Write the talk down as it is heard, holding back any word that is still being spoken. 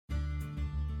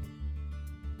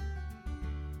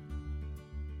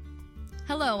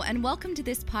Hello, and welcome to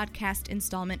this podcast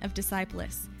installment of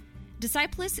Discipulus.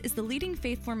 Discipulus is the leading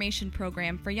faith formation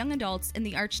program for young adults in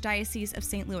the Archdiocese of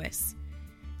St. Louis.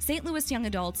 St. Louis Young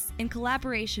Adults, in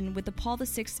collaboration with the Paul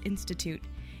VI Institute,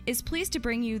 is pleased to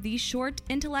bring you these short,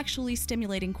 intellectually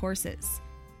stimulating courses.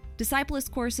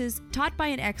 Discipulus courses, taught by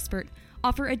an expert,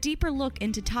 offer a deeper look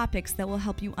into topics that will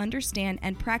help you understand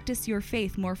and practice your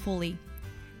faith more fully.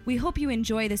 We hope you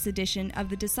enjoy this edition of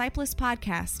the Discipulus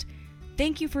podcast.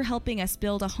 Thank you for helping us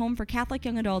build a home for Catholic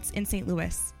young adults in St.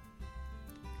 Louis.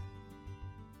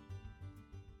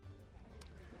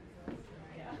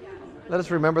 Let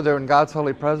us remember they're in God's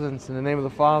holy presence. In the name of the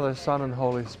Father, Son, and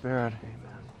Holy Spirit.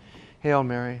 Amen. Hail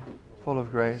Mary, full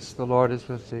of grace, the Lord is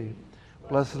with thee.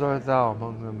 Blessed art thou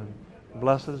among women.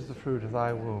 Blessed is the fruit of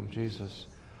thy womb, Jesus.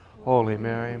 Holy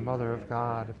Mary, Mother of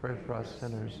God, pray for us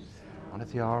sinners, and at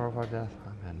the hour of our death.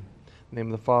 Amen. In the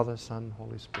name of the Father, Son,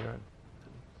 Holy Spirit.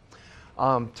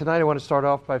 Tonight I want to start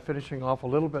off by finishing off a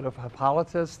little bit of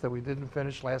Hippolytus that we didn't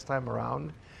finish last time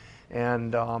around.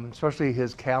 And especially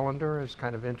his calendar is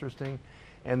kind of interesting.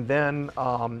 And then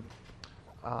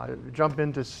jump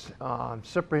into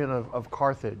Cyprian of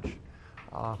Carthage,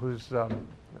 who's a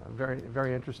very,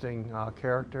 very interesting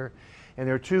character. And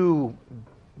there are two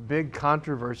big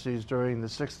controversies during the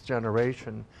sixth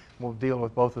generation. We'll deal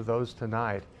with both of those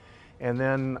tonight. And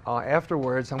then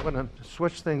afterwards, I'm going to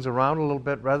switch things around a little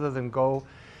bit. Rather than go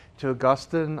to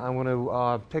Augustine, I want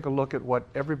to take a look at what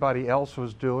everybody else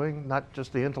was doing, not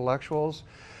just the intellectuals,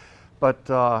 but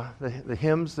the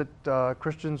hymns that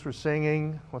Christians were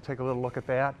singing. We'll take a little look at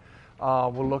that.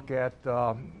 We'll look at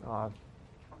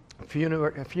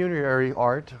funerary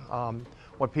art,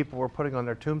 what people were putting on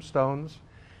their tombstones,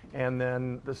 and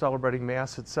then the celebrating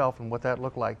Mass itself and what that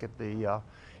looked like at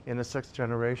in the sixth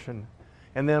generation.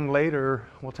 And then later,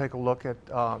 we'll take a look at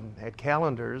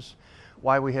calendars,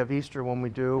 why we have Easter when we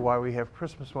do, why we have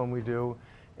Christmas when we do,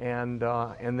 and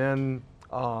then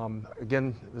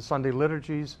again the Sunday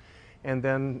liturgies, and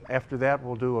then after that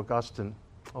we'll do Augustine.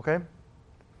 Okay.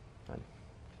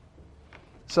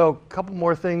 So a couple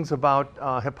more things about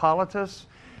Hippolytus.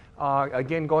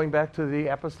 Again, going back to the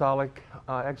apostolic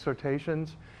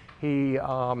exhortations, he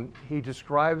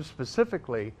describes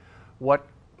specifically what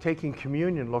taking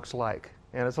communion looks like.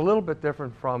 And it's a little bit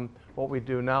different from what we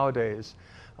do nowadays.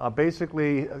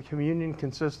 Basically, communion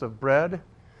consists of bread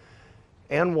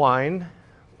and wine,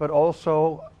 but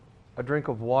also a drink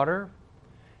of water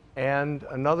and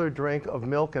another drink of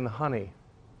milk and honey.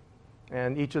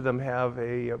 And each of them have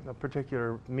a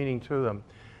particular meaning to them.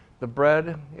 The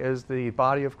bread is the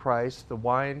body of Christ. The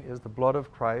wine is the blood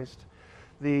of Christ.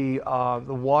 The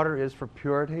water is for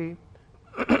purity.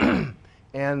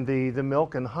 And the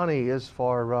milk and honey is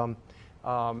for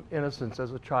innocence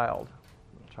as a child.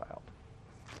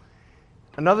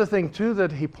 Another thing, too,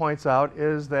 that he points out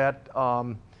is that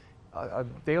a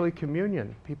daily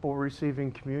communion, people were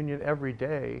receiving communion every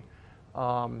day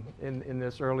in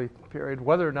this early period,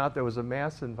 whether or not there was a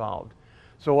Mass involved.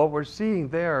 So what we're seeing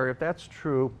there, if that's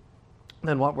true,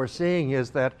 then what we're seeing is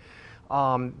that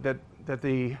that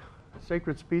the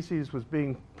sacred species was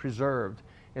being preserved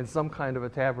in some kind of a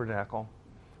tabernacle,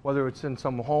 whether it's in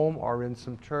some home or in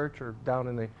some church or down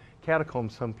in the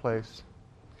catacombs someplace.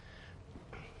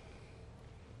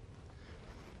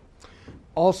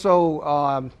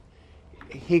 Also,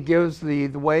 he gives the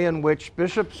way in which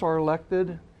bishops are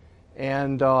elected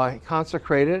and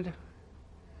consecrated.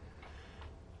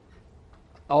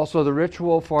 Also, the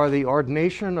ritual for the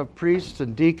ordination of priests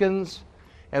and deacons,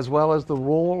 as well as the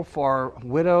rule for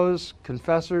widows,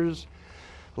 confessors,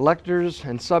 lectors,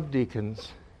 and subdeacons.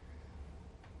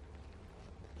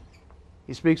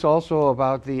 He speaks also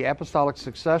about the apostolic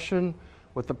succession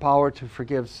with the power to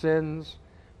forgive sins,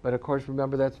 but of course,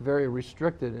 remember, that's very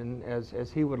restricted, and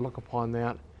as he would look upon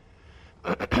that.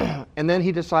 And then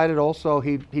he decided also,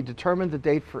 he determined the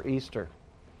date for Easter.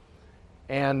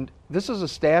 And this is a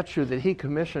statue that he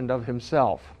commissioned of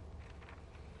himself.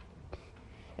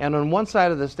 And on one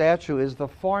side of the statue is the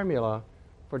formula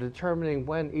for determining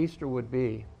when Easter would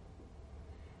be.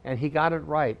 And he got it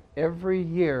right every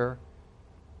year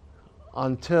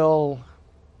until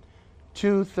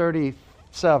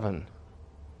 237.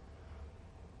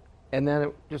 And then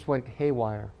it just went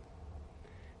haywire.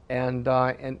 And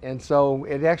so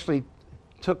it actually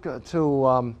took to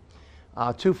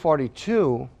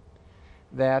 242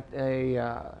 that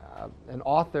an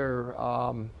author,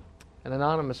 an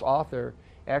anonymous author,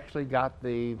 actually got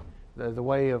the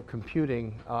way of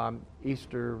computing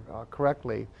Easter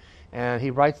correctly. And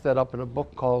he writes that up in a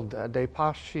book called De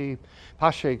Pace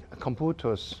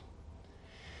Computus.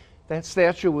 That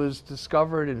statue was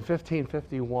discovered in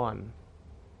 1551.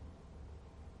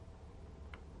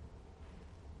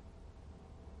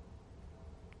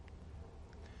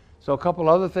 So a couple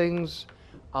other things.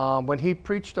 When he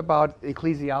preached about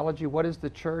ecclesiology, what is the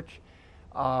church?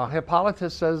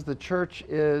 Hippolytus says the church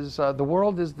is, the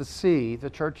world is the sea, the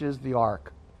church is the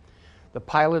ark. The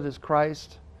pilot is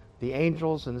Christ, the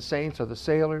angels and the saints are the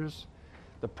sailors,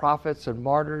 the prophets and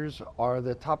martyrs are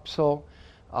the topsail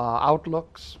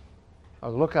outlooks, or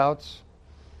lookouts.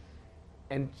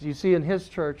 And you see in his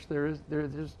church there's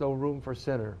no room for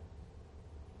sinner,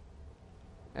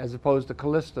 as opposed to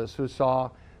Callistus, who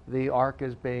saw the ark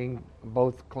as being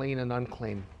both clean and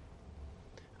unclean.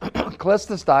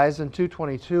 Callistus dies in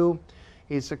 222.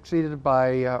 He's succeeded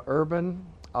by Urban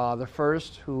the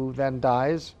first, who then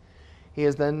dies. He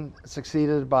is then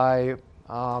succeeded by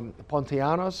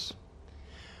Pontianus.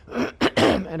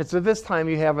 And it's at this time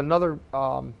you have another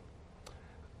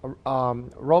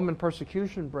Roman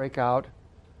persecution break out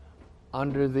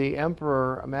under the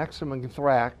Emperor Maximus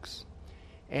Thrax.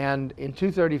 And in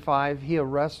 235, he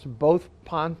arrests both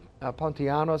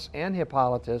Pontianus and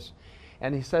Hippolytus,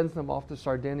 and he sends them off to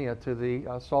Sardinia to the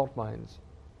salt mines.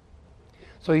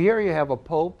 So here you have a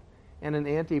pope and an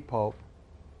anti-pope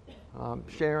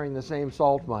sharing the same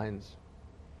salt mines.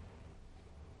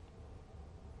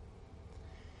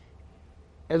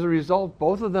 As a result,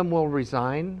 both of them will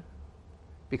resign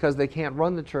because they can't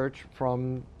run the church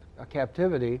from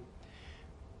captivity.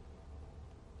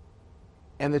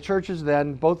 And the churches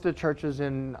then, both the churches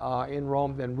in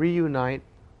Rome then reunite,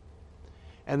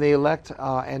 and they elect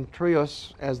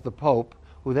Antrius as the pope,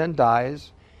 who then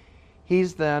dies.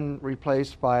 He's then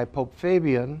replaced by Pope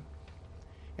Fabian,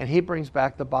 and he brings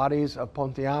back the bodies of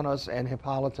Pontianus and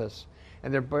Hippolytus,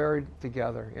 and they're buried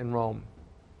together in Rome.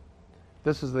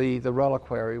 This is the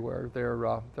reliquary where their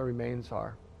remains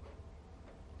are.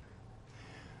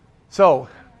 So,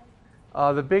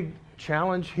 the big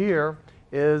challenge here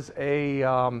is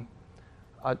a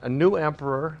new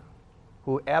emperor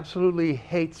who absolutely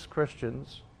hates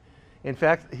Christians. In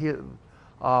fact,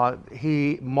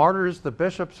 he martyrs the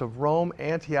bishops of Rome,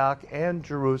 Antioch, and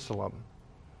Jerusalem.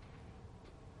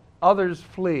 Others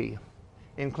flee,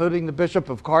 including the bishop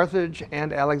of Carthage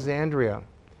and Alexandria.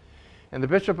 And the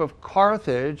bishop of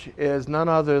Carthage is none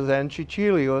other than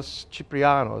Cecilius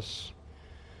Cyprianus,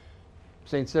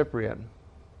 St. Cyprian.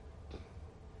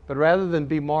 But rather than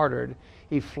be martyred,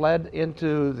 he fled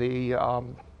into the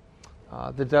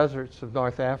deserts of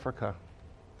North Africa.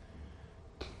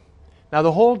 Now,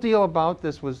 the whole deal about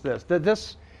this was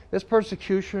this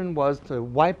persecution was to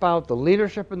wipe out the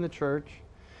leadership in the church,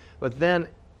 but then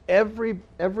every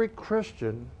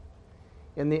Christian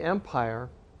in the empire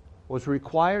was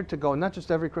required to go, not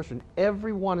just every Christian,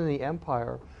 everyone in the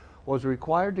empire was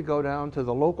required to go down to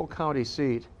the local county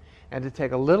seat and to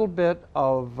take a little bit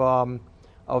of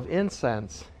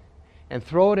incense and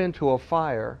throw it into a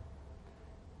fire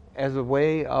as a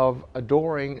way of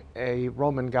adoring a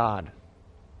Roman god.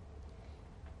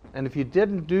 And if you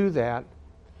didn't do that,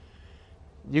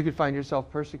 you could find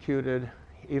yourself persecuted,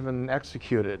 even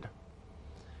executed.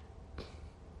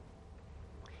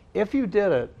 If you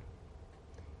did it,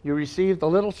 you received a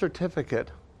little certificate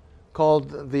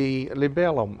called the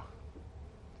libellum.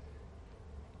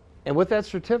 And with that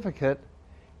certificate,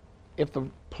 if the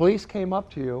police came up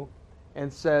to you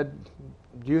and said,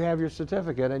 "Do you have your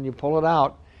certificate?" and you pull it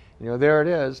out, there it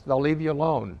is, they'll leave you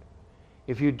alone.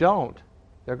 If you don't,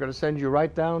 they're going to send you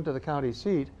right down to the county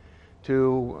seat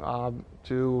to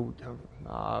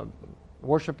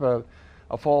worship a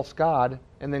false god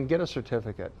and then get a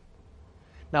certificate.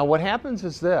 Now, what happens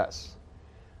is this.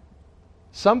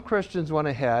 Some Christians went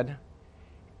ahead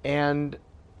and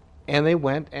they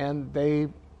went and they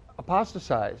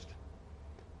apostatized.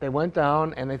 They went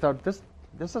down and they thought, this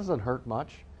doesn't hurt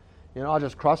much. I'll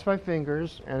just cross my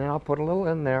fingers and I'll put a little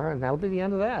in there and that'll be the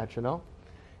end of that,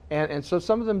 And so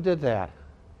some of them did that.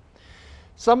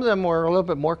 Some of them were a little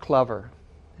bit more clever.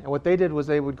 And what they did was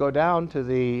they would go down to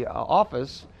the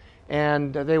office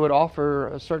and they would offer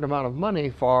a certain amount of money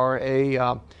for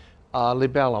a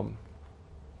libellum.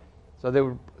 So they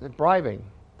were bribing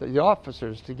the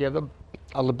officers to give them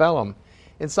a libellum.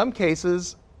 In some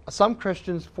cases, some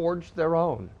Christians forged their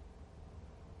own.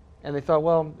 And they thought,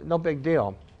 well, no big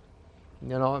deal.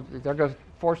 If they're going to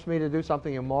force me to do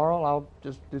something immoral, I'll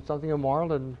just do something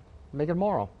immoral and make it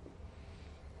moral.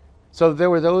 So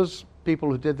there were those people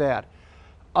who did that.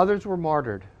 Others were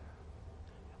martyred.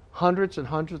 Hundreds and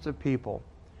hundreds of people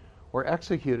were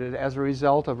executed as a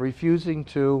result of refusing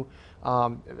to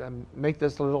make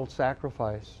this little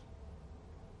sacrifice.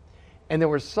 And there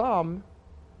were some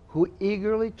who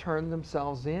eagerly turned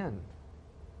themselves in.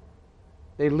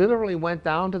 They literally went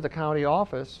down to the county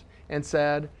office and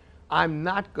said, "I'm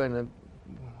not going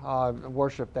to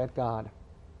worship that god."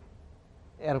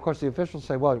 And of course the officials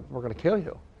say, well, we're going to kill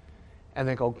you. And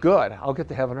they go, good, I'll get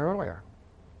to heaven earlier.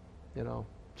 You know.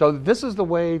 So this is the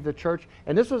way the church,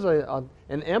 and this was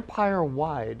an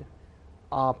empire-wide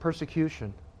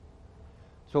persecution.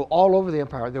 So all over the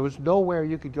empire, there was nowhere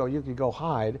you could go. You could go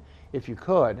hide, if you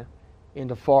could,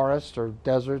 into forests or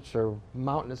deserts or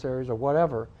mountainous areas or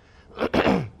whatever.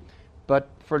 But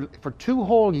for 2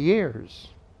 whole years,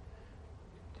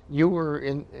 you were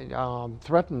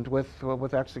threatened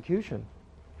with execution.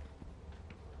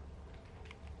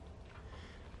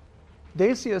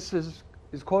 Decius is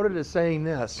quoted as saying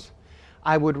this: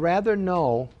 I would rather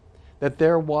know that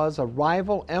there was a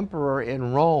rival emperor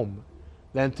in Rome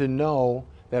than to know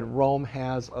that Rome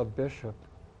has a bishop.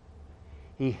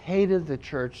 He hated the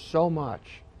church so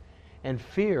much and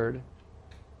feared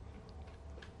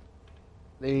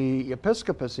the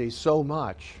episcopacy so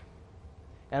much.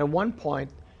 And at one point,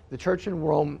 the church in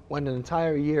Rome went an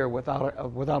entire year without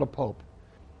a pope.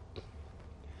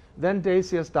 Then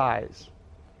Decius dies.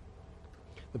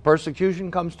 The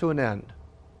persecution comes to an end.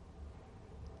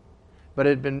 But it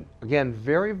had been, again,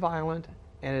 very violent,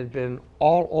 and it had been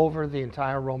all over the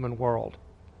entire Roman world.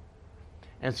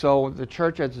 And so the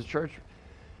church, as the church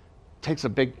takes a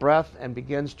big breath and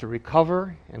begins to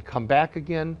recover and come back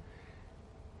again,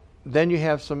 then you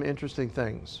have some interesting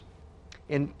things.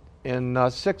 In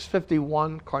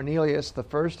 651, Cornelius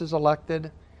I is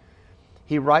elected.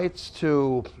 He writes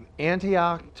to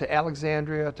Antioch, to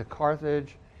Alexandria, to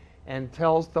Carthage, and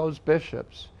tells those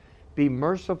bishops, be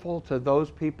merciful to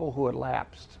those people who had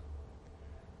lapsed.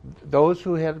 Those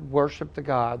who had worshipped the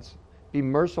gods, be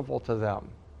merciful to them.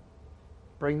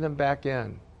 Bring them back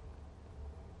in.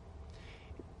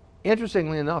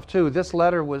 Interestingly enough, too, this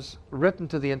letter was written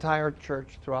to the entire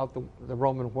church throughout the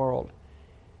Roman world.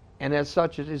 And as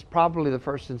such, it is probably the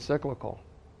first encyclical.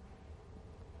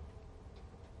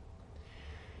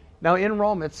 Now, in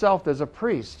Rome itself, there's a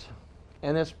priest.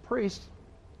 And this priest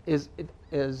is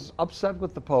upset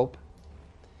with the Pope.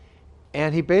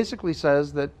 And he basically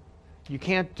says that you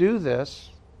can't do this.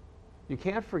 You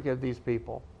can't forgive these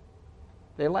people.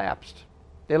 They lapsed.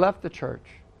 They left the church.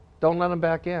 Don't let them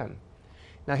back in.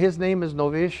 Now, his name is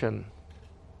Novatian.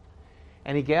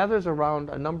 And he gathers around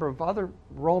a number of other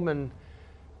Roman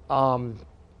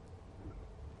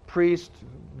priests,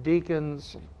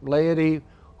 deacons, laity,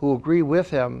 who agree with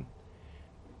him.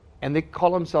 And they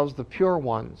call themselves the pure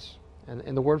ones.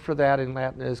 And the word for that in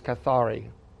Latin is cathari.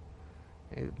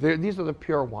 These are the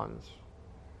pure ones.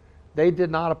 They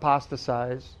did not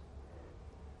apostatize.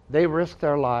 They risked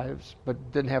their lives,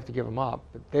 but didn't have to give them up.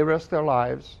 But they risked their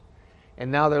lives,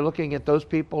 and now they're looking at those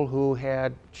people who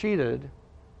had cheated,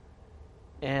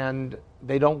 and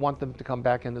they don't want them to come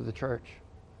back into the church.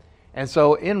 And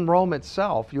so in Rome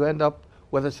itself, you end up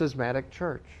with a schismatic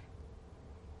church.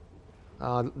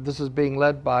 This is being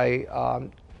led by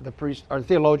the priest, or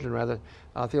theologian rather,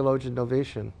 theologian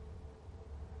Novatian.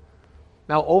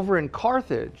 Now over in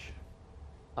Carthage,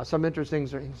 some interesting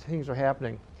things are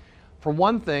happening. For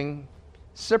one thing,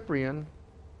 Cyprian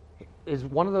is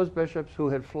one of those bishops who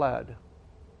had fled.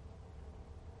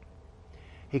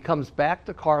 He comes back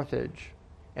to Carthage,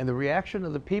 and the reaction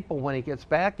of the people when he gets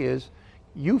back is,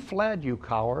 you fled, you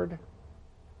coward.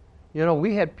 You know,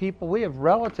 we have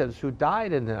relatives who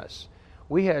died in this.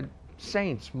 We had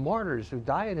saints, martyrs who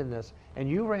died in this, and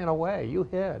you ran away, you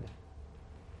hid.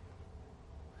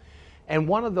 And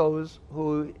one of those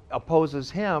who opposes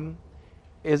him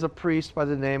is a priest by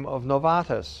the name of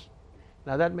Novatus.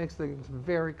 Now that makes things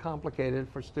very complicated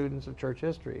for students of church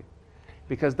history,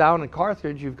 because down in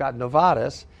Carthage you've got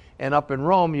Novatus, and up in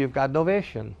Rome you've got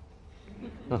Novatian.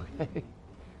 Okay.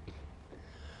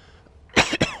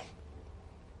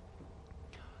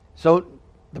 So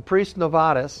the priest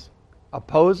Novatus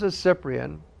opposes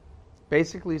Cyprian,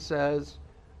 basically says,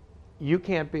 you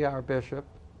can't be our bishop,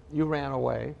 you ran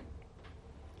away.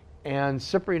 And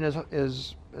Cyprian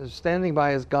is standing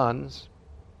by his guns.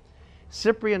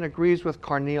 Cyprian agrees with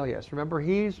Cornelius. Remember,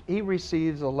 he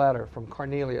receives a letter from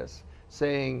Cornelius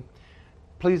saying,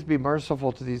 please be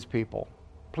merciful to these people.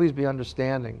 Please be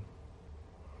understanding.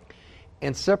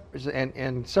 And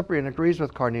Cyprian agrees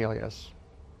with Cornelius.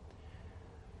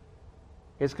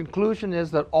 His conclusion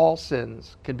is that all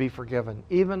sins can be forgiven,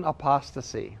 even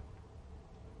apostasy.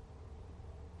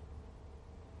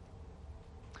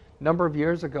 A number of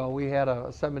years ago, we had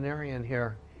a seminarian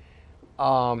here,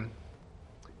 and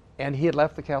he had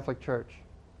left the Catholic Church.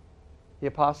 He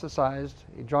apostatized,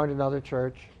 he joined another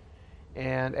church,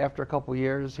 and after a couple of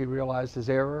years, he realized his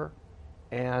error,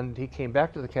 and he came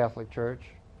back to the Catholic Church,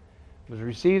 was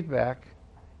received back,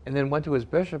 and then went to his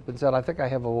bishop and said, I think I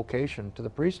have a vocation to the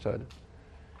priesthood.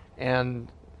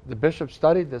 And the bishop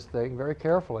studied this thing very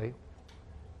carefully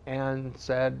and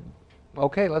said,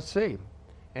 okay, let's see.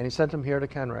 And he sent him here to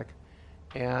Kenrick.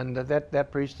 And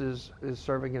that priest is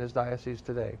serving in his diocese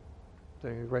today,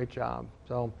 doing a great job.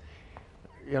 So,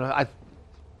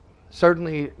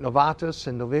 certainly Novatus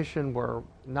and Novitian were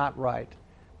not right,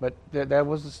 but that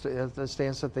was the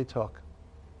stance that they took.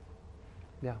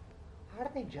 Yeah. How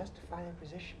did they justify their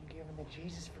position given that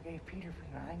Jesus forgave Peter for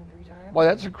denying him 3 times? Well,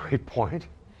 that's a great point.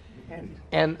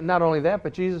 And not only that,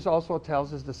 but Jesus also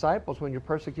tells his disciples, when you're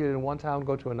persecuted in one town,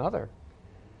 go to another.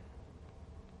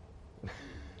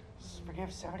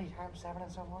 Forgive 70 times 7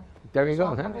 and so forth? There you go.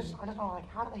 I just don't know, like,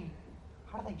 how do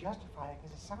they justify it?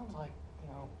 Because it sounds like,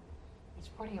 it's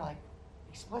pretty,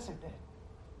 explicit that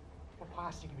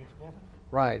apostasy can be forgiven.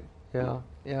 Right. Yeah.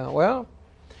 Yeah. Well,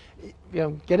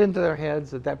 get into their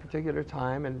heads at that particular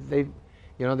time, and they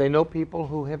know people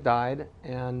who have died,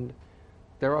 and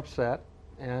they're upset.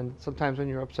 And sometimes when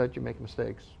you're upset, you make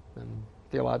mistakes. And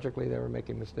theologically, they were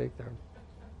making a mistake there.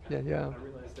 Yeah. I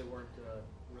realized they weren't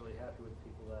really happy with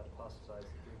people that apostatized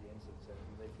through the incidents. And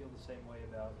they feel the same way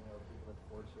about people that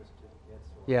forged their certificates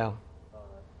or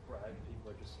bribed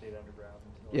people that just stayed underground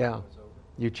until the war was over.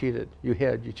 You cheated. You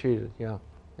cheated. Yeah.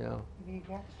 You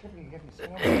got the certificate, you got the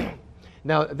stamp.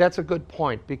 Now, that's a good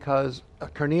point, because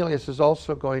Cornelius is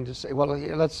also going to say, well,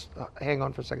 let's hang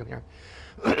on for a second here.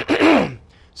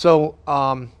 So,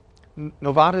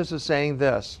 Novatus is saying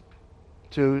this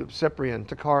to Cyprian,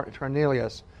 to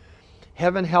Cornelius: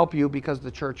 heaven help you, because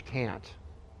the church can't.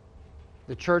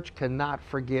 The church cannot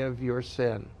forgive your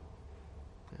sin.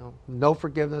 No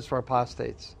forgiveness for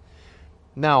apostates.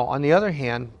 Now, on the other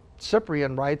hand,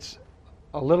 Cyprian writes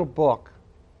a little book,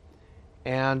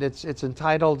 and it's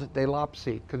entitled De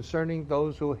Lapsi, concerning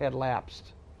those who had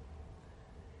lapsed.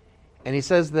 And he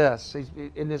says this,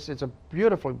 it's a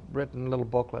beautifully written little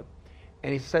booklet,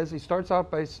 and he starts out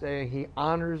by saying he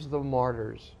honors the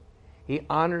martyrs. He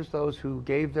honors those who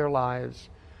gave their lives,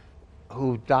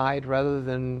 who died rather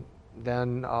than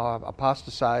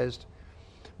apostatized.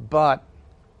 But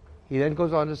he then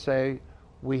goes on to say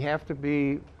we have to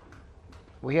be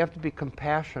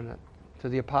compassionate to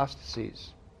the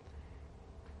apostasies.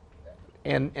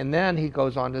 And then he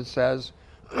goes on and says,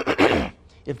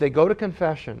 if they go to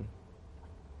confession,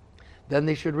 then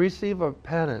they should receive a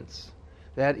penance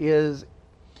that's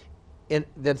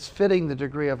fitting the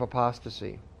degree of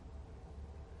apostasy.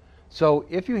 So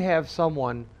if you have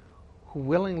someone who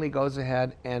willingly goes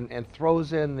ahead and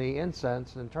throws in the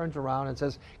incense and turns around and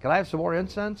says, can I have some more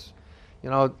incense?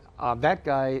 That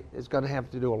guy is going to have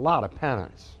to do a lot of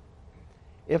penance.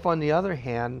 If, on the other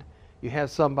hand, you have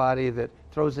somebody that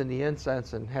throws in the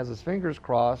incense and has his fingers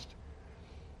crossed,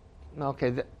 okay,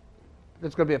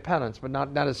 that's going to be a penance, but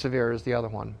not as severe as the other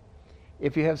one.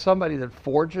 If you have somebody that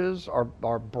forges or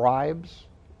bribes,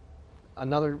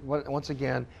 once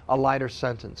again, a lighter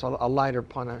sentence, a lighter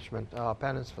punishment,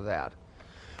 penance for that.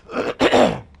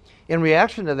 In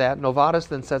reaction to that, Novatus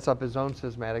then sets up his own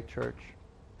schismatic church.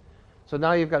 So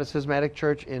now you've got a schismatic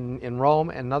church in Rome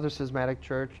and another schismatic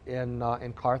church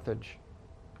in Carthage.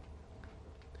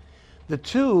 The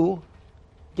two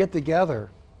get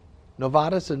together,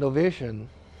 Novatus and Novitian,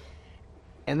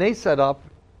 and they set up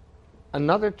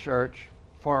another church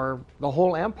for the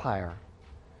whole empire.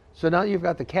 So now you've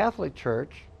got the Catholic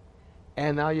Church,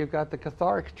 and now you've got the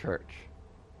Catholic Church.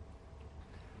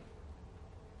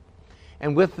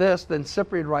 And with this, then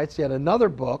Cyprian writes yet another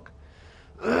book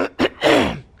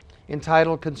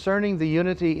entitled Concerning the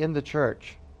Unity in the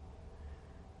Church,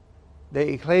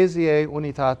 De Ecclesiae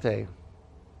Unitate.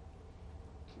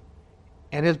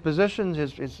 And his position,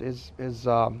 his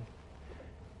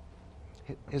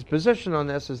position on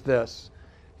this is this.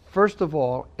 First of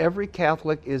all, every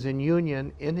Catholic is in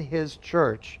union in his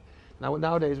church. Now,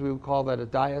 nowadays we would call that a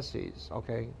diocese,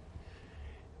 okay?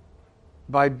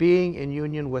 By being in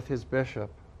union with his bishop.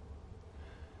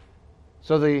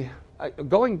 So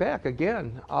going back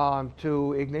again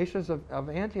to Ignatius of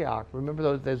Antioch,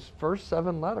 remember those first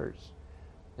 7 letters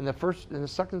in the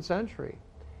 2nd century.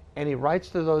 And he writes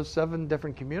to those 7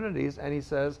 different communities, and he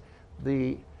says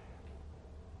the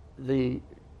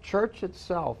church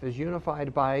itself is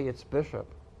unified by its bishop,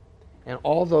 and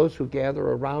all those who gather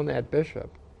around that bishop.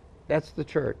 That's the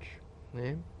church.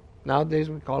 Okay? Nowadays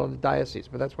we call it a diocese,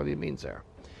 but that's what he means there.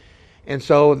 And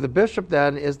so the bishop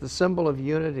then is the symbol of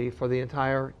unity for the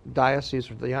entire diocese,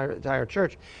 for the entire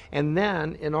church. And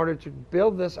then, in order to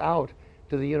build this out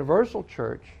to the universal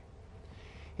church,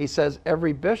 he says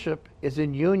every bishop is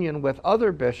in union with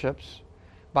other bishops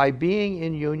by being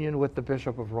in union with the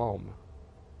Bishop of Rome.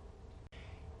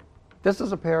 This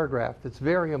is a paragraph that's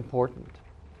very important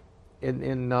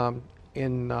in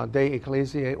in De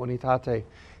Ecclesiae Unitate.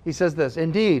 He says this,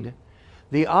 indeed,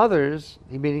 the others,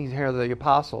 he meaning here the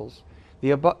apostles,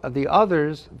 the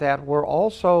others that were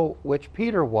also which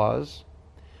Peter was,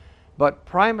 but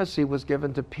primacy was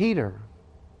given to Peter,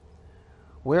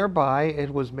 whereby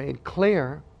it was made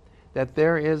clear that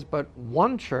there is but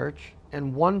one church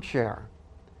and one chair.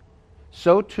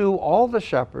 So too all the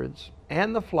shepherds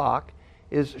and the flock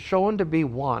is shown to be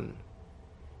one,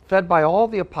 fed by all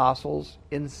the apostles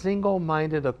in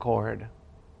single-minded accord.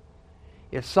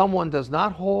 If someone does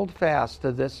not hold fast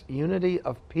to this unity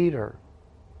of Peter,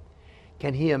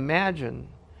 can he imagine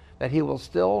that he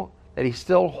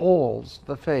still holds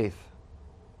the faith?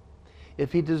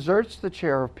 If he deserts the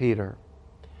chair of Peter,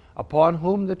 upon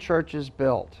whom the church is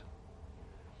built,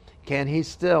 can he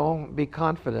still be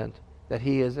confident that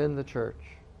he is in the church?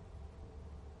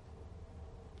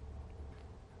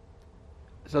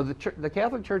 So the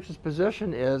Catholic Church's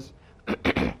position is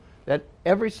that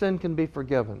every sin can be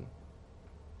forgiven.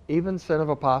 Even sin of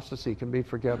apostasy can be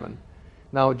forgiven.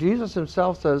 Now, Jesus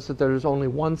himself says that there is only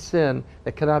one sin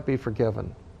that cannot be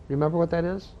forgiven. Remember what that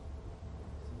is?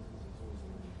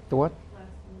 The what?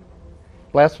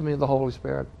 Blasphemy of the Holy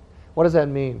Spirit. What does that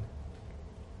mean?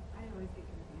 I always get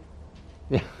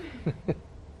confused. Yeah.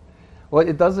 Well,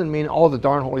 it doesn't mean, oh, the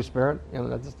darn Holy Spirit. You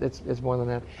know, it's more than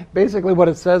that. Basically, what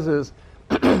it says is,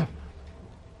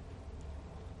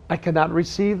 I cannot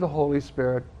receive the Holy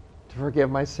Spirit to forgive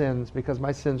my sins because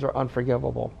my sins are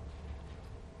unforgivable.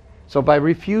 So by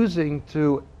refusing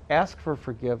to ask for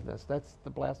forgiveness, that's the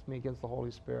blasphemy against the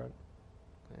Holy Spirit.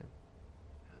 Okay.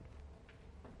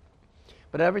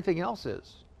 But everything else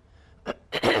is.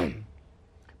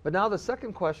 But now the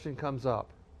second question comes up.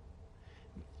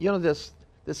 You know, this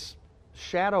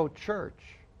shadow church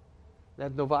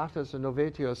that Novatus and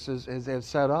Novatius has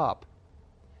set up,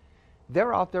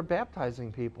 they're out there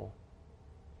baptizing people.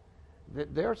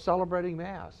 They're celebrating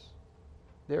Mass.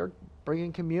 They're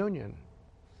bringing communion.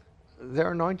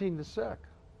 They're anointing the sick.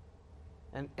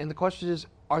 And the question is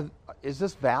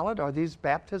this valid? Are these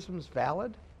baptisms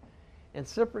valid? And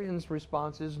Cyprian's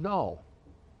response is no.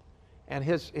 And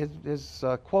his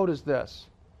quote is this: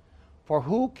 "For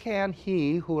who can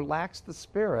he who lacks the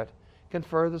Spirit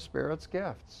confer the Spirit's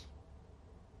gifts?"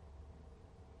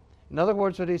 In other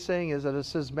words, what he's saying is that a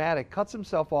schismatic cuts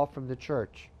himself off from the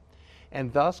church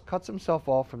and thus cuts himself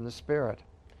off from the Spirit.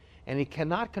 And he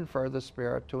cannot confer the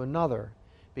Spirit to another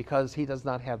because he does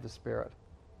not have the Spirit.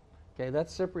 Okay,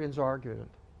 that's Cyprian's argument.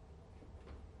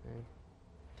 Okay.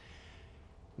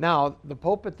 Now, the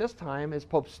Pope at this time is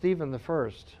Pope Stephen I.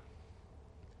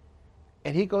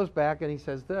 And he goes back and he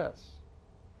says this: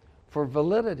 for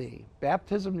validity,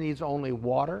 baptism needs only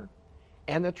water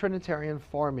and the Trinitarian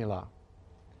formula.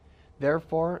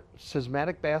 Therefore,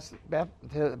 schismatic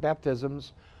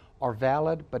baptisms are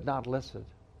valid but not licit.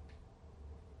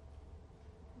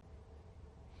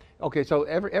 Okay, so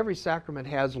every sacrament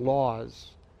has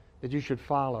laws that you should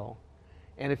follow.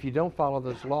 And if you don't follow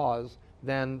those laws,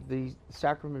 then the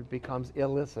sacrament becomes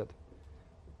illicit.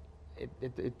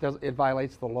 It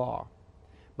violates the law.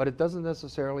 But it doesn't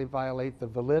necessarily violate the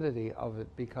validity of it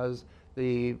because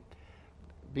the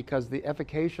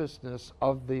efficaciousness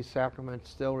of the sacrament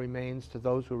still remains to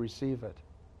those who receive it.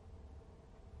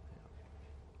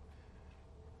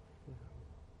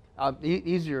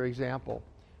 Easier example.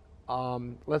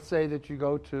 Let's say that you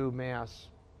go to Mass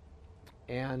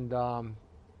and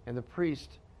the priest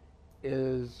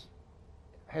has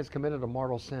committed a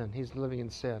mortal sin. He's living in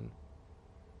sin.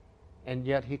 And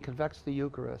yet he convects the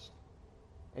Eucharist.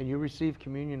 And you receive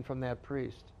communion from that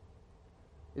priest.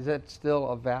 Is that still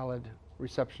a valid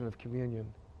reception of communion?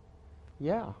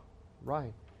 Yeah,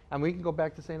 right. And we can go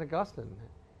back to St. Augustine,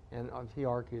 and he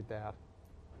argued that.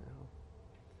 You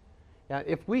know. Now,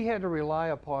 if we had to rely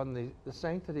upon the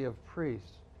sanctity of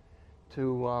priests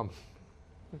to,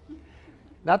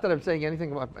 not that I'm saying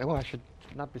anything about, well, I should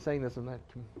not be saying this in that,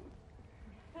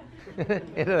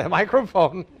 into that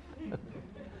microphone.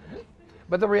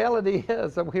 But the reality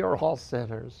is that we are all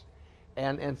sinners.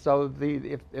 And so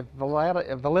if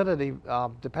validity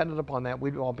depended upon that,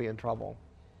 we'd all be in trouble.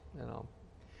 You know.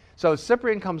 So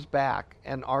Cyprian comes back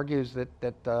and argues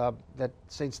that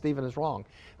St. Stephen is wrong.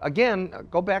 Again,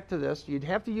 go back to this. You'd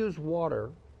have to use water.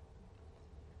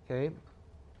 Okay?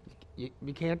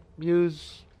 You can't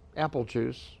use apple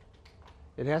juice.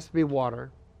 It has to be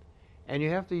water. And you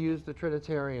have to use the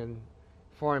Trinitarian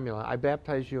formula. I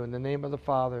baptize you in the name of the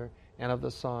Father, and of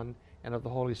the Son, and of the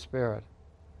Holy Spirit.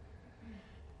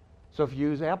 So if you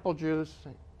use apple juice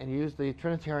and you use the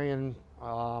Trinitarian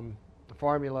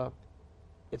formula,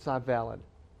 it's not valid.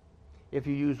 If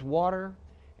you use water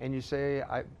and you say,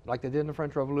 like they did in the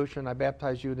French Revolution, I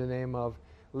baptize you in the name of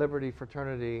liberty,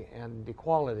 fraternity, and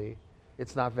equality,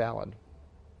 it's not valid.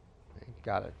 Okay,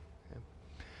 got it. Okay.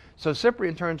 So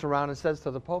Cyprian turns around and says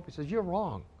to the Pope, he says, you're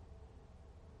wrong.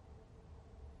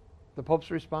 The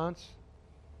Pope's response?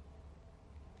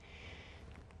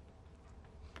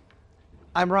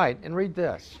 I'm right, and read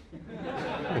this.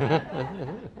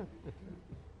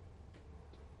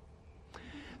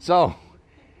 So,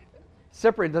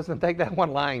 Cyprian doesn't take that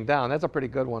one lying down. That's a pretty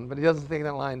good one, but he doesn't take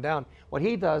that lying down. What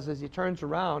he does is he turns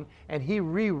around and he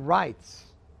rewrites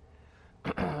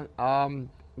De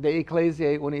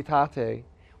Ecclesiae Unitate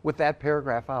with that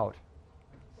paragraph out.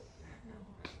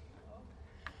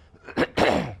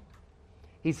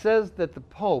 He says that the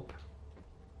Pope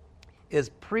is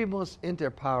primus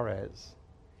inter pares.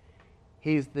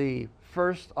 He's the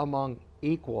first among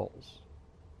equals,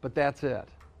 but that's it.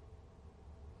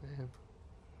 Yeah.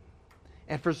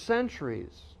 And for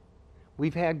centuries,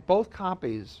 we've had both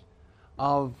copies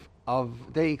of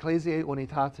De Ecclesiae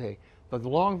Unitate, the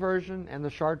long version and the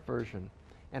short version.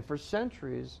 And for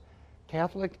centuries,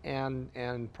 Catholic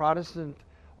and Protestant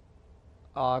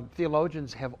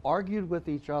theologians have argued with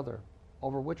each other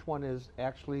over which one is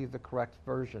actually the correct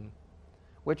version,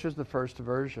 which is the first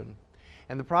version.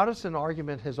 And the Protestant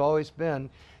argument has always been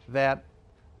that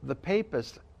the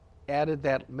papists added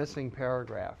that missing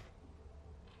paragraph.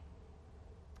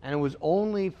 And it was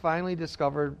only finally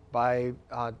discovered by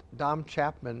Dom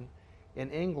Chapman in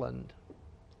England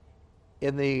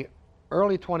in the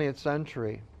early 20th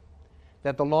century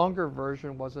that the longer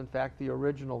version was in fact the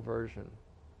original version.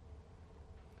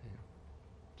 Yeah.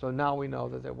 So now we know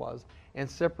that it was. And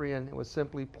Cyprian was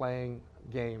simply playing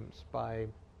games by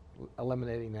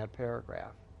eliminating that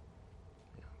paragraph.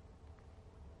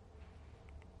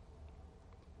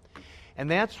 Yeah. And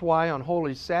that's why on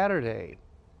Holy Saturday,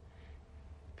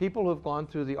 people who have gone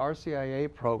through the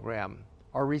RCIA program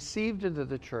are received into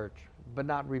the church, but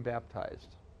not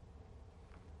rebaptized.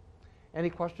 Any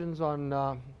questions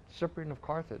on Cyprian of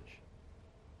Carthage?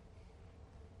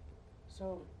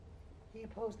 So he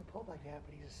opposed the Pope like that,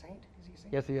 but he's a saint? Is he a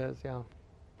saint? Yes, he is, yeah.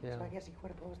 So I guess he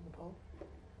quit opposing the Pope?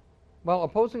 Well,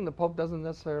 opposing the Pope doesn't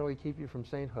necessarily keep you from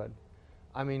sainthood.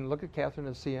 I mean, look at Catherine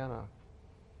of Siena.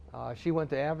 She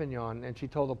went to Avignon, and she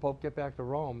told the Pope, get back to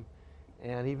Rome,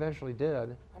 and he eventually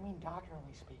did. I mean,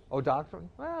 doctrinally speaking. Oh, doctrinally?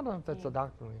 Well, I don't know if that's a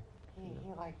doctrinally. He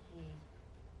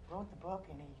wrote the book,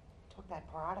 and he took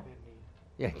that part out of it,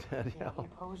 and Yeah, he did, he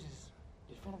opposes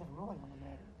definitive ruling on the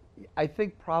matter. I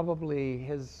think probably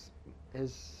his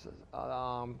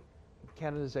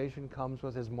canonization comes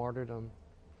with his martyrdom.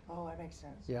 Oh, that makes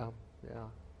sense. Yeah, yeah.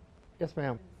 Yes,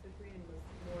 ma'am. Cyprian was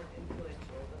more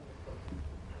influential than the Pope, I'm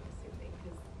assuming,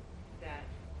 because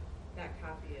that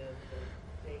copy of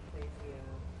the De Ecclesia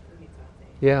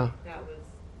Unitate, Yeah. that was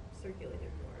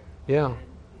circulated more Yeah. than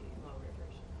the longer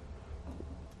version.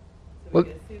 So Well, we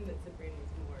can assume that Cyprian was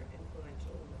more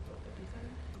influential than the Pope at the time?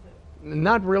 Is that-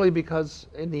 Not really, because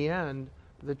in the end,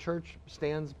 the church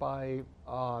stands by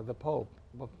the Pope,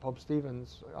 Pope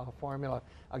Stephen's formula.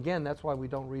 Again, that's why we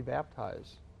don't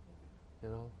rebaptize, you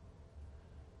know.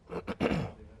 Are they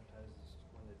baptized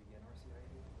when they begin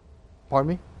RCIA? Pardon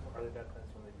me? Are they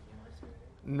baptized when they begin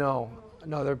RCIA?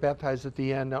 No, they're baptized at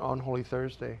the end on Holy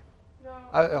Thursday. No,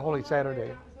 Holy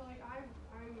Saturday. So like I'm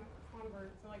a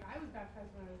convert. So like I was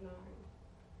baptized when I was 9,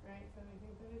 right? So I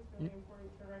think that it's really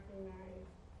important to recognize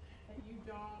that you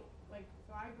don't like.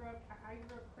 So I grew up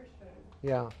Christian.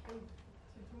 Yeah. And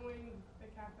to join the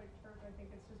Catholic Church, I think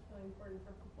it's just really important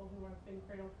for people who have been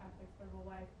cradle Catholics their whole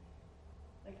life.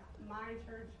 Like my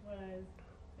church was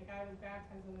like I was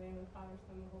baptized in the name of the Father,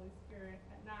 Son, and the Holy Spirit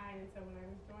at 9, and so when I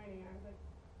was joining, I was like,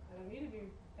 I don't need to be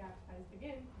baptized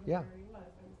again. Yeah. I already was,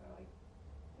 and so like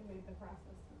it made the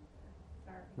process simpler.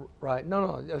 Sorry. Right.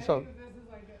 No. I So, think that this is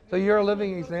like so you're a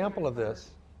living example of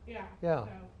this. Yeah. Yeah. So.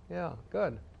 Yeah.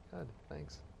 Good.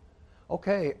 Thanks.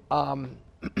 Okay.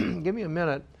 Give me a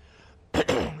minute,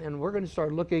 and we're going to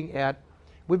start looking at.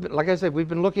 Like I said, we've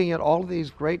been looking at all of these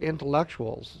great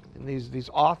intellectuals, and these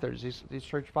authors, these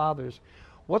church fathers.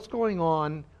 What's going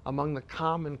on among the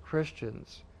common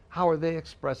Christians? How are they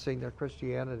expressing their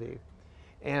Christianity?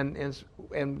 And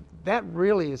that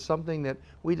really is something that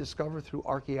we discover through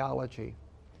archaeology.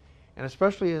 And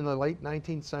especially in the late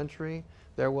 19th century,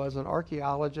 there was an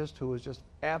archaeologist who was just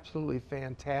absolutely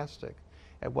fantastic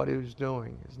at what he was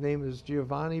doing. His name is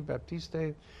Giovanni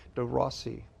Battista de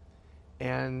Rossi.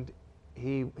 And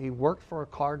he worked for a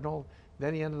cardinal,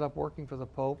 then he ended up working for the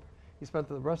Pope. He spent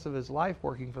the rest of his life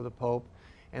working for the Pope,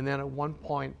 and then at one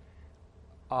point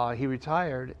he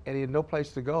retired, and he had no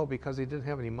place to go because he didn't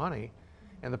have any money.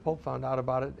 And the Pope found out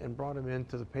about it and brought him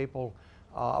into the papal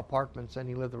apartments, and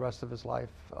he lived the rest of his life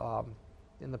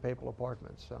in the papal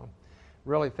apartments. So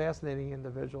really fascinating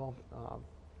individual,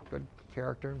 good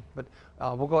character. But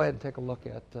we'll go ahead and take a look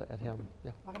at him.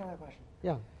 Yeah. I've got another question.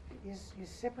 Yeah. Is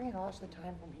Cyprian also the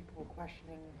time when people were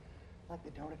questioning, like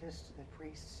the Donatists, the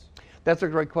priests? That's a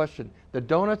great question. The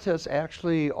Donatists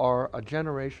actually are a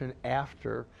generation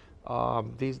after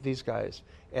these guys,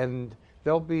 and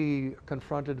they'll be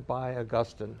confronted by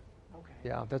Augustine. Okay.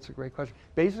 Yeah, that's a great question.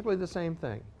 Basically the same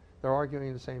thing. They're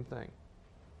arguing the same thing,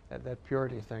 that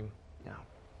purity thing. Yeah.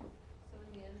 So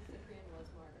in the end, Cyprian was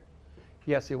martyred.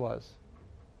 Yes, he was.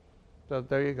 So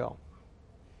there you go.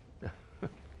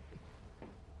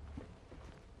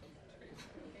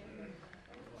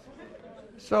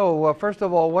 So first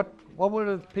of all, what were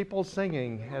the people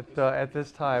singing at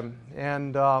this time?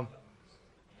 And the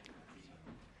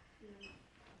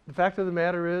fact of the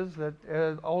matter is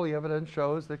that all the evidence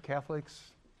shows that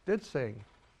Catholics did sing.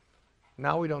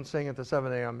 Now we don't sing at the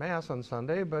 7 a.m. Mass on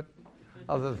Sunday, but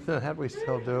other than that, we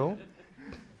still do.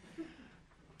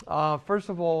 First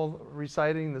of all,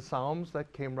 reciting the Psalms,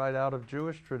 that came right out of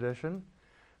Jewish tradition.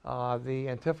 The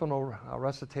antiphonal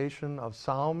recitation of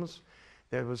Psalms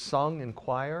that was sung in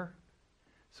choir.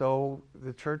 So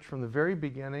the church from the very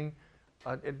beginning,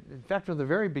 in fact, from the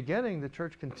very beginning, the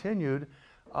church continued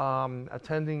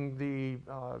attending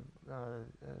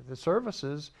the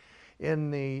services in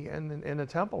the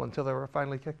temple until they were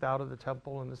finally kicked out of the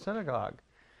temple and the synagogue.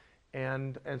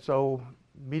 And so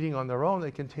meeting on their own,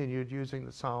 they continued using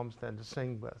the Psalms then to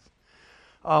sing with.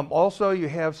 Also, you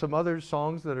have some other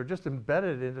songs that are just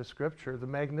embedded into Scripture. The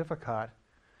Magnificat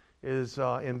is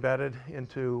embedded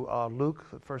into Luke,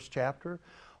 the first chapter.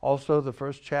 Also, the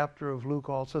first chapter of Luke,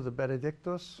 also the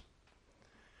Benedictus.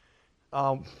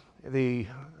 The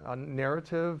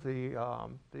narrative,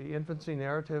 the infancy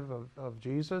narrative of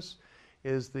Jesus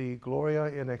is the Gloria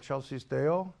in Excelsis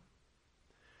Deo.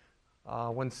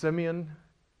 When Simeon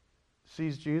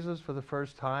sees Jesus for the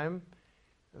first time,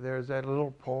 there's that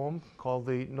little poem called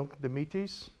the Nunc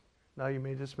Dimittis. Now you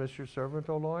may dismiss your servant,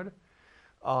 O Lord.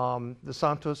 The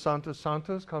Sanctus, Sanctus,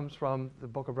 Sanctus comes from the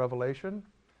book of Revelation.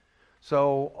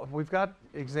 So we've got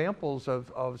examples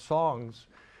of songs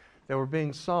that were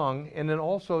being sung, and then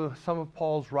also some of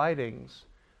Paul's writings.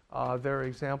 There are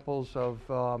examples of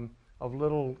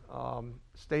little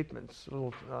statements,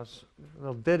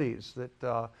 little ditties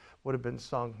that would have been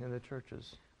sung in the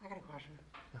churches. I got a question.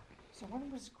 So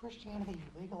when was Christianity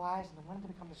legalized, and when did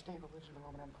it become the state religion of the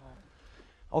Roman Empire?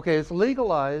 Okay, it's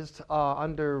legalized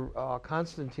under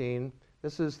Constantine.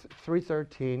 This is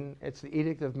 313. It's the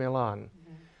Edict of Milan.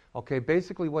 Mm-hmm. Okay,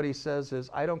 basically what he says is,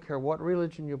 I don't care what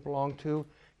religion you belong to,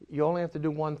 you only have to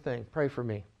do one thing, pray for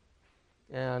me.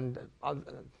 And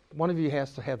one of you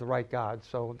has to have the right God,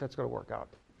 so that's going to work out.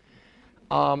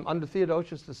 Under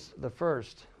Theodosius the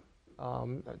first, a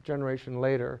generation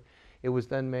later, it was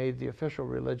then made the official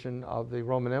religion of the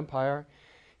Roman Empire.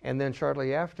 And then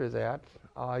shortly after that,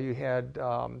 you had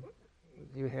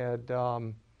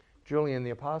Julian the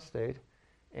Apostate,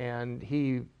 and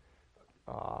he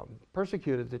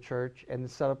persecuted the church and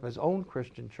set up his own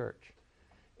Christian church.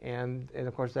 And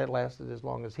of course that lasted as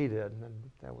long as he did,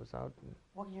 and that was out.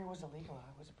 What year was it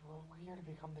legalized? What year did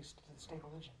it become the state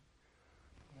religion?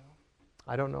 You know?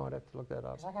 I don't know. I'd have to look that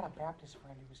up. Because I got a Baptist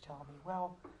friend who was telling me,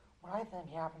 well, what I think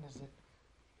happened is that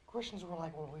Christians were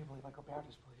like, well, we believe like what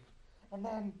Baptists believe. And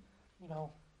then, you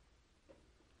know,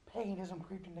 paganism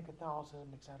creeped into Catholicism,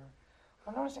 etc.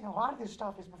 I'm noticing a lot of this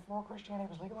stuff is before Christianity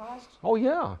was legalized. Oh,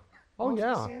 yeah. Oh, Most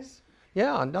yeah. of this is.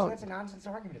 Yeah, no. So that's a nonsense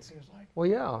argument, it seems like. Well,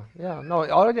 yeah. No,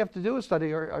 all you have to do is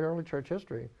study early church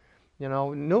history. You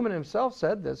know, Newman himself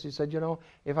said this. He said, you know,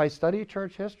 if I study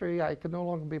church history, I could no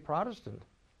longer be Protestant.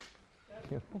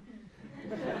 You know?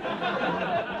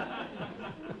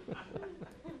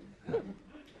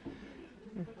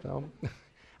 So,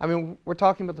 I mean, we're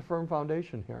talking about the firm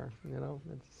foundation here. You know,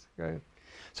 it's great.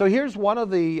 So here's one of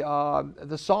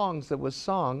the songs that was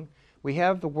sung. We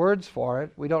have the words for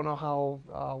it. We don't know how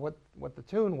what the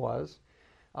tune was,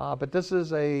 but this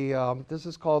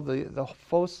is called the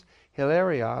Phos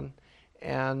Hilarion,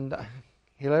 and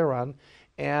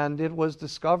it was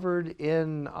discovered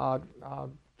in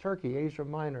Turkey, Asia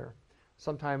Minor,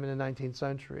 sometime in the 19th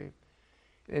century.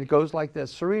 It goes like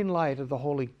this: serene light of the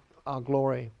holy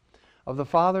glory of the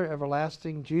Father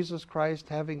everlasting, Jesus Christ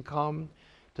having come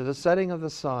to the setting of the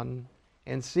sun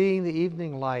and seeing the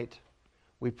evening light,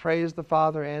 we praise the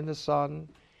Father and the Son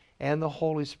and the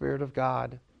Holy Spirit of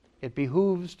God. It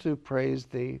behooves to praise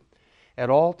Thee at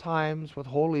all times with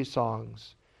holy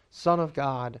songs, Son of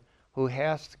God, who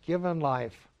hast given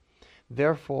life.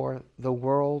 therefore the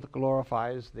world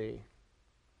glorifies thee.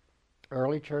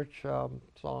 Early church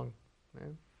song. Yeah.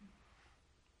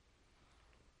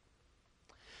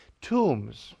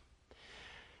 Tombs.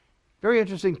 Very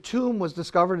interesting. Tomb was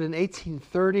discovered in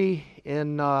 1830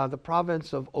 in the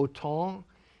province of Autun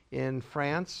in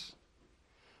France.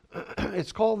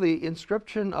 It's called the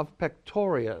inscription of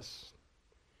Pictorius.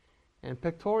 And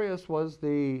Pictorius was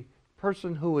the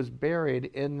person who was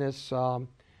buried in this tomb,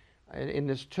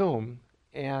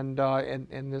 and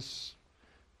this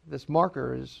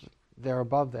marker is there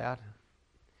above that.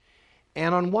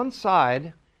 And on one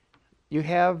side, you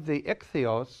have the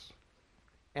ichthyos,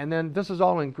 and then this is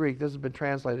all in Greek. This has been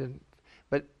translated.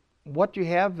 But what you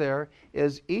have there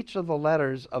is each of the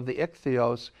letters of the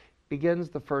ichthyos begins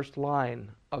the first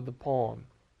line of the poem.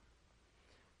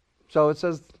 So it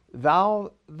says,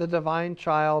 "Thou, the divine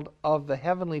child of the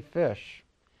heavenly fish,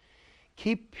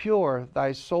 keep pure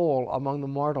thy soul among the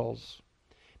mortals,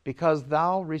 because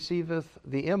thou receiveth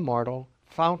the immortal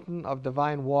fountain of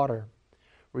divine water.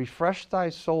 Refresh thy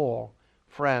soul,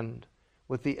 friend,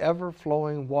 with the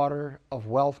ever-flowing water of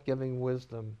wealth-giving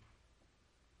wisdom."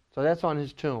 So that's on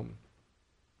his tomb.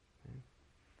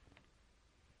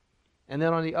 And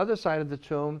then on the other side of the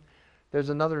tomb, there's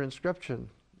another inscription,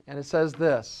 and it says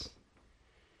this: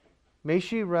 "May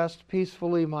she rest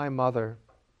peacefully, my mother.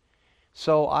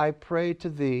 So I pray to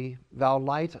thee, thou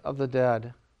light of the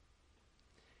dead.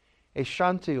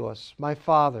 Ashantius, my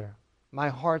father, my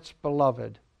heart's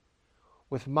beloved,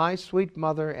 with my sweet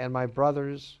mother and my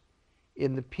brothers,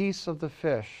 in the peace of the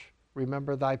fish,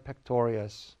 remember thy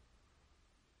Pictorius."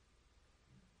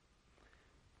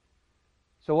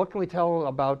 So what can we tell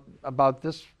about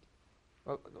this,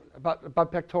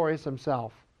 about Pictorius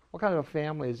himself? What kind of a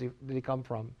family did he come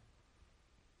from?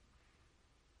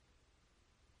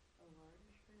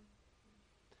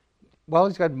 Well,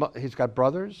 he's got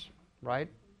brothers, right?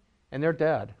 And they're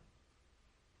dead.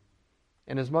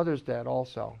 And his mother's dead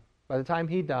also. By the time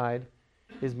he died,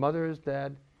 his mother is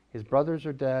dead, his brothers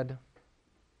are dead.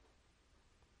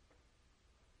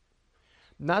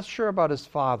 Not sure about his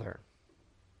father.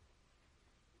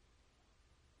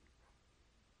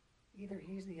 Either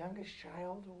he's the youngest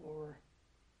child or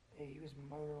he was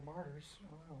mother of martyrs. I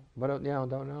don't know. But I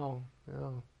don't know.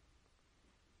 Yeah.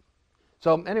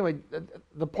 So anyway,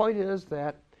 the point is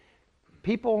that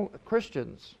people,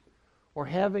 Christians, were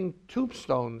having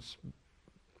tombstones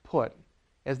put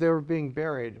as they were being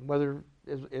buried, whether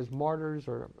as martyrs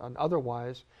or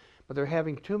otherwise, but they're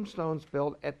having tombstones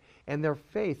built, and their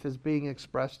faith is being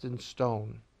expressed in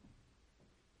stone.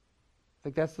 I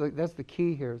think that's the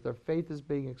key here. Their faith is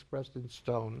being expressed in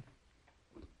stone.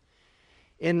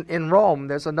 In Rome,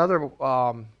 there's another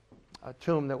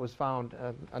tomb that was found,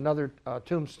 another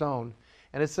tombstone,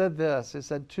 and it said this. It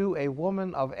said, "To a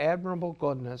woman of admirable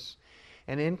goodness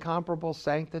and incomparable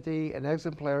sanctity and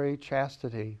exemplary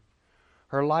chastity.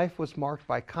 Her life was marked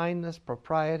by kindness,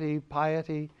 propriety,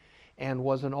 piety, and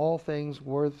was in all things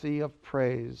worthy of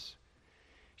praise.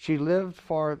 She lived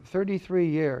for 33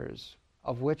 years,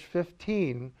 of which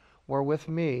 15 were with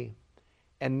me,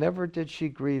 and never did she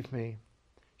grieve me.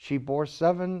 She bore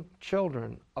 7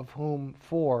 children, of whom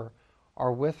 4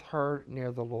 are with her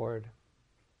near the Lord."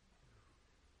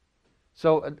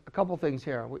 So a couple things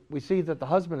here. We see that the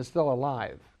husband is still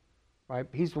alive, right?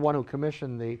 He's the one who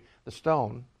commissioned the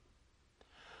stone.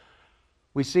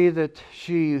 We see that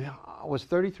she was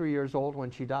 33 years old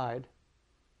when she died,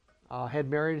 had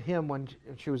married him when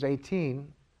she was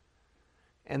 18,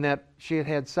 and that she had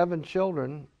had 7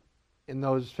 children in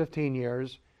those 15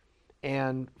 years,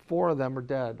 and 4 of them are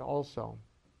dead also.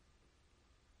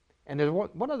 And there's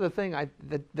one other thing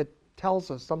that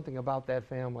tells us something about that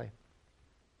family.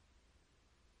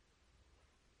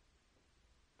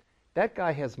 That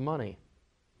guy has money.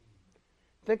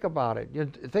 Think about it.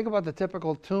 Think about the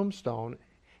typical tombstone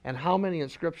and how many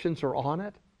inscriptions are on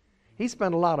it. He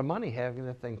spent a lot of money having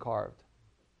the thing carved.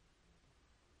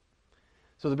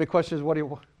 So the big question is, what do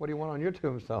you want on your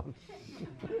tombstone?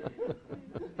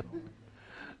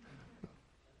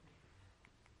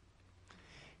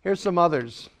 Here's some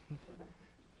others.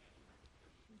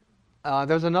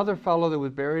 There's another fellow that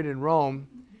was buried in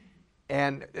Rome,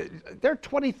 and there are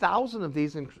 20,000 of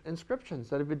these inscriptions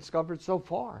that have been discovered so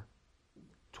far.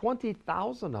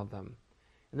 20,000 of them.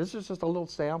 And this is just a little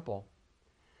sample.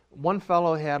 One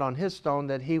fellow had on his stone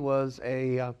that he was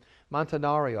a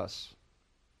montanarius.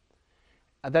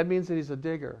 That means that he's a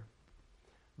digger.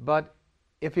 But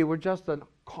if he were just an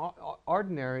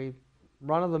ordinary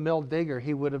run-of-the-mill digger,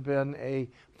 he would have been a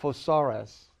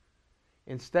fossaris.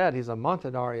 Instead, he's a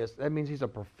montanarius. That means he's a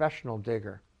professional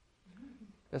digger.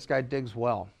 This guy digs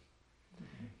well.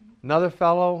 Another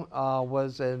fellow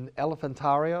was an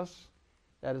Elephantarios.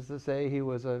 That is to say, he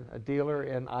was a dealer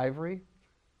in ivory.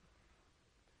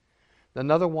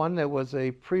 Another one that was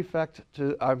a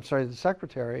the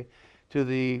secretary to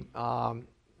the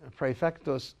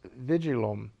Praefectus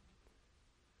Vigilum.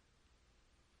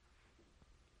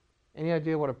 Any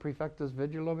idea what a Praefectus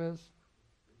Vigilum is?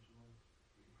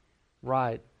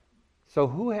 Right. So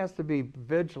who has to be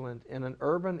vigilant in an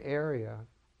urban area?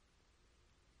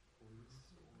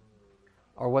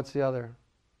 Or what's the other?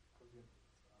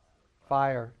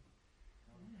 Fire.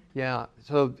 Yeah.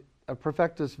 So a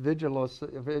Praefectus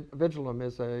Vigilum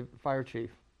is a fire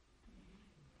chief.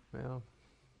 Yeah.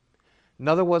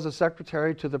 Another was a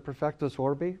secretary to the Praefectus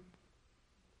Orbi.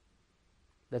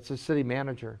 That's a city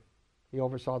manager. He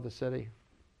oversaw the city.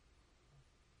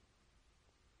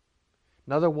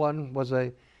 Another one was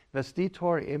a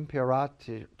Vestitor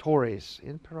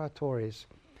Imperatoris.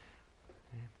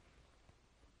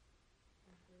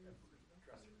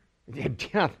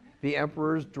 Yeah, the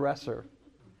emperor's dresser.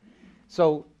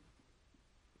 So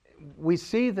we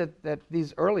see that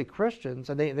these early Christians,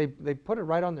 and they put it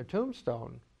right on their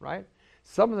tombstone, right?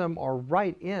 Some of them are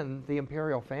right in the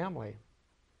imperial family.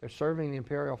 They're serving the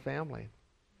imperial family.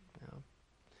 Yeah.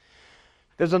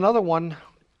 There's another one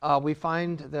we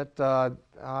find that died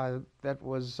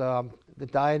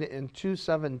in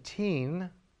 217,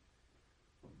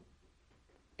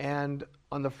 and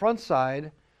on the front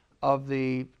side of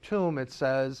the tomb it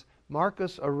says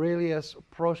Marcus Aurelius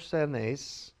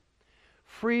Prosenes,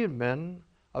 freedman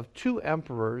of 2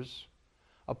 emperors,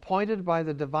 appointed by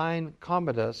the divine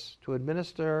Commodus to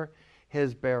administer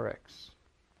his barracks.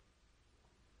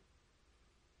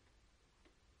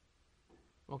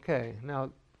 Okay,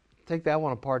 now take that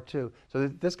one apart too. So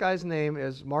this guy's name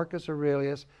is Marcus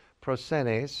Aurelius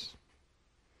Prosenes.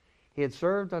 He had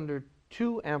served under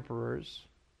 2 emperors,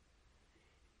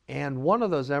 and one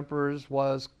of those emperors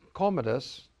was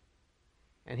Commodus,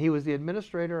 and he was the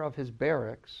administrator of his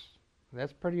barracks.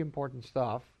 That's pretty important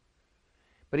stuff.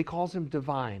 But he calls him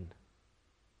divine.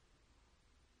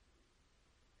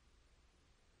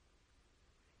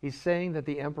 He's saying that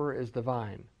the emperor is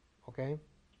divine. Okay?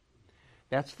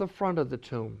 That's the front of the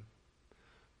tomb.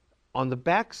 On the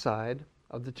back side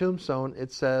of the tombstone,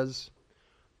 it says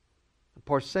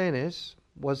Porsenes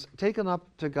was taken up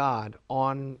to God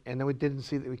on, and then we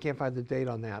can't find the date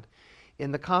on that,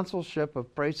 in the consulship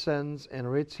of Praesens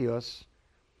and Retius,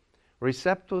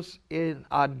 receptus in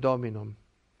ad Dominum,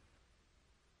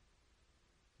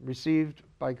 received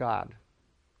by God.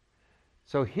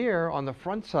 So here on the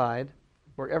front side,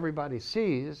 where everybody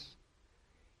sees,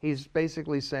 he's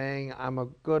basically saying, I'm a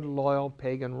good, loyal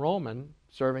pagan Roman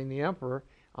serving the emperor.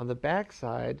 On the back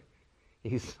side,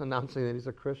 he's announcing that he's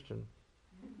a Christian.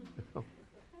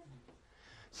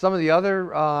 Some of the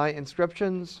other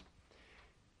inscriptions,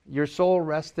 your soul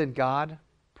rests in God,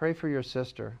 pray for your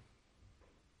sister.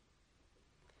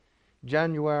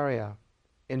 Januaria,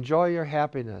 enjoy your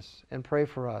happiness and pray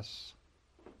for us.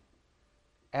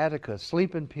 Atticus,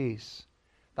 sleep in peace.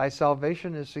 Thy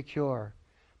salvation is secure,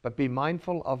 but be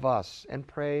mindful of us and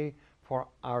pray for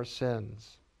our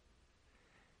sins.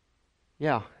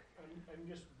 Yeah. I'm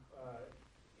just,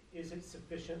 is it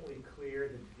sufficiently clear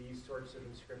that these sorts of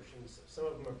inscriptions, some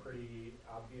of them are pretty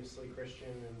obviously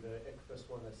Christian, and the Ichthus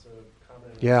one that's a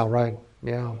common. Yeah, right.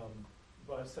 Yeah.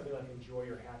 But something like enjoy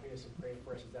your happiness and pray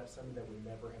for us, is that something that would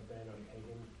never have been on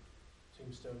pagan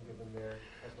tombstone given their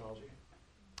cosmology?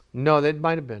 No, that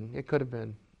might have been. It could have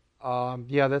been.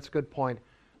 Yeah, that's a good point.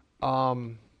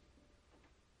 The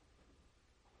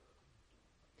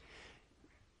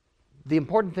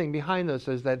important thing behind this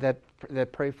is that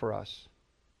pray for us.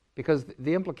 Because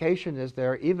the implication is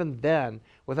there, even then,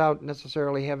 without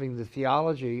necessarily having the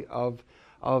theology of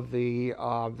the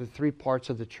 3 parts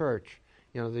of the church,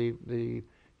 the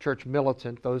church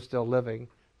militant, those still living,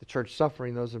 the church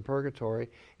suffering, those in purgatory,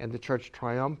 and the church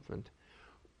triumphant.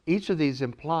 Each of these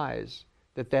implies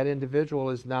that individual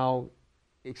is now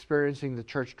experiencing the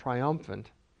church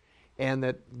triumphant, and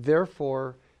that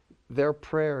therefore their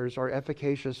prayers are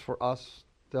efficacious for us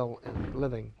still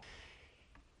living.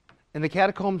 In the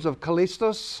catacombs of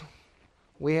Callistus,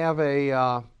 we have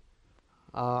a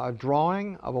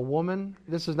drawing of a woman.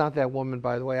 This is not that woman,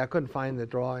 by the way. I couldn't find the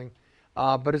drawing.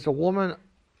 But it's a woman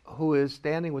who is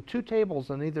standing with 2 tables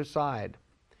on either side.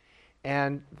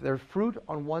 And there's fruit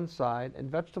on one side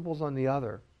and vegetables on the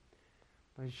other.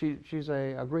 She's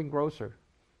a greengrocer.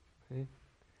 Okay?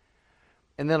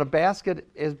 And then a basket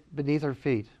is beneath her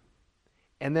feet.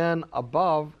 And then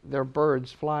above, there are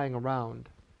birds flying around.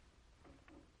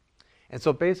 And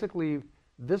so basically,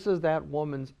 this is that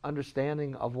woman's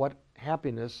understanding of what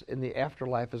happiness in the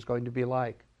afterlife is going to be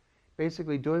like.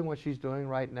 basically doing what she's doing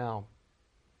right now.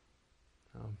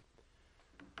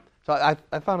 So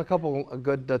I found a couple of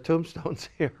good tombstones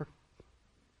here.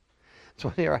 So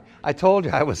here, I told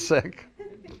you I was sick.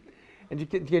 And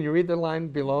can you read the line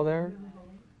below there?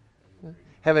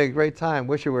 Having a great time.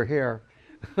 Wish you were here.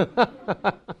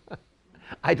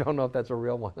 I don't know if that's a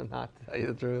real one or not, to tell you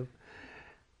the truth.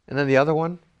 And then the other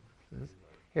one.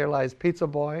 Here lies Pizza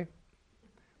Boy.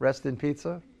 Rest in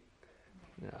pizza.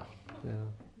 Yeah.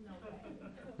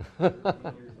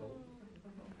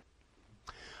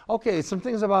 Okay, some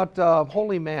things about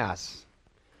Holy Mass.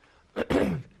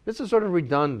 This is sort of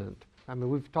redundant. I mean,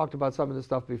 we've talked about some of this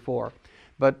stuff before.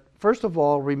 But first of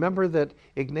all, remember that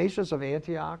Ignatius of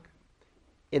Antioch,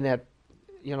 in that,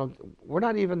 we're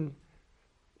not even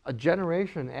a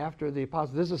generation after the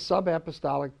apostles. This is a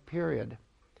sub-apostolic period.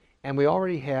 And we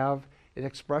already have an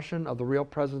expression of the real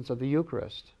presence of the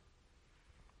Eucharist.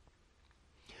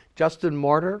 Justin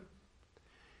Martyr,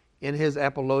 in his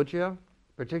Apologia,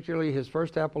 particularly his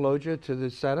first Apologia to the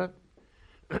Senate,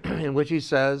 in which he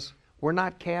says, we're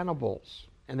not cannibals.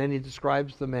 And then he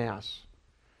describes the Mass.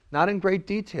 Not in great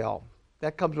detail.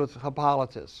 That comes with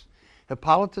Hippolytus.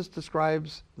 Hippolytus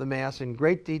describes the Mass in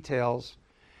great details,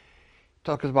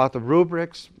 talks about the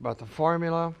rubrics, about the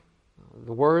formula,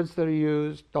 the words that are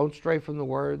used. Don't stray from the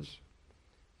words.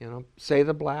 Say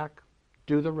the black,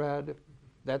 do the red.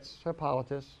 That's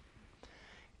Hippolytus.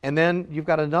 And then you've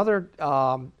got another,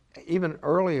 even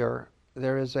earlier,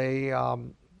 there is a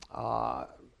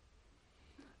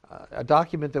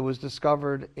document that was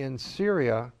discovered in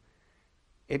Syria.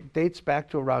 It dates back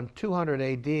to around 200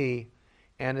 AD,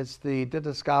 and it's the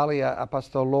Didascalia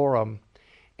Apostolorum.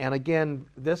 And again,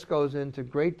 this goes into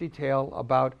great detail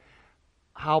about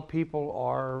how people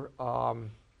are,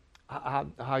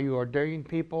 how you ordain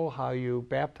people, how you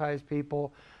baptize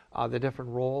people, the different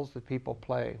roles that people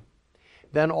play.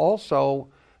 Then also,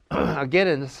 again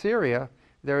in Syria,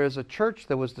 there is a church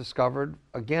that was discovered,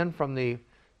 again from the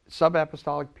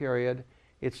sub-apostolic period.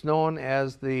 It's known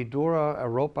as the Dura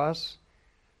Europas.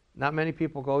 Not many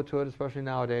people go to it, especially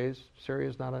nowadays. Syria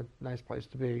is not a nice place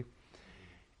to be.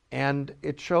 And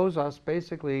it shows us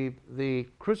basically the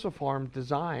cruciform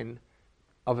design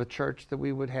of a church that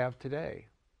we would have today.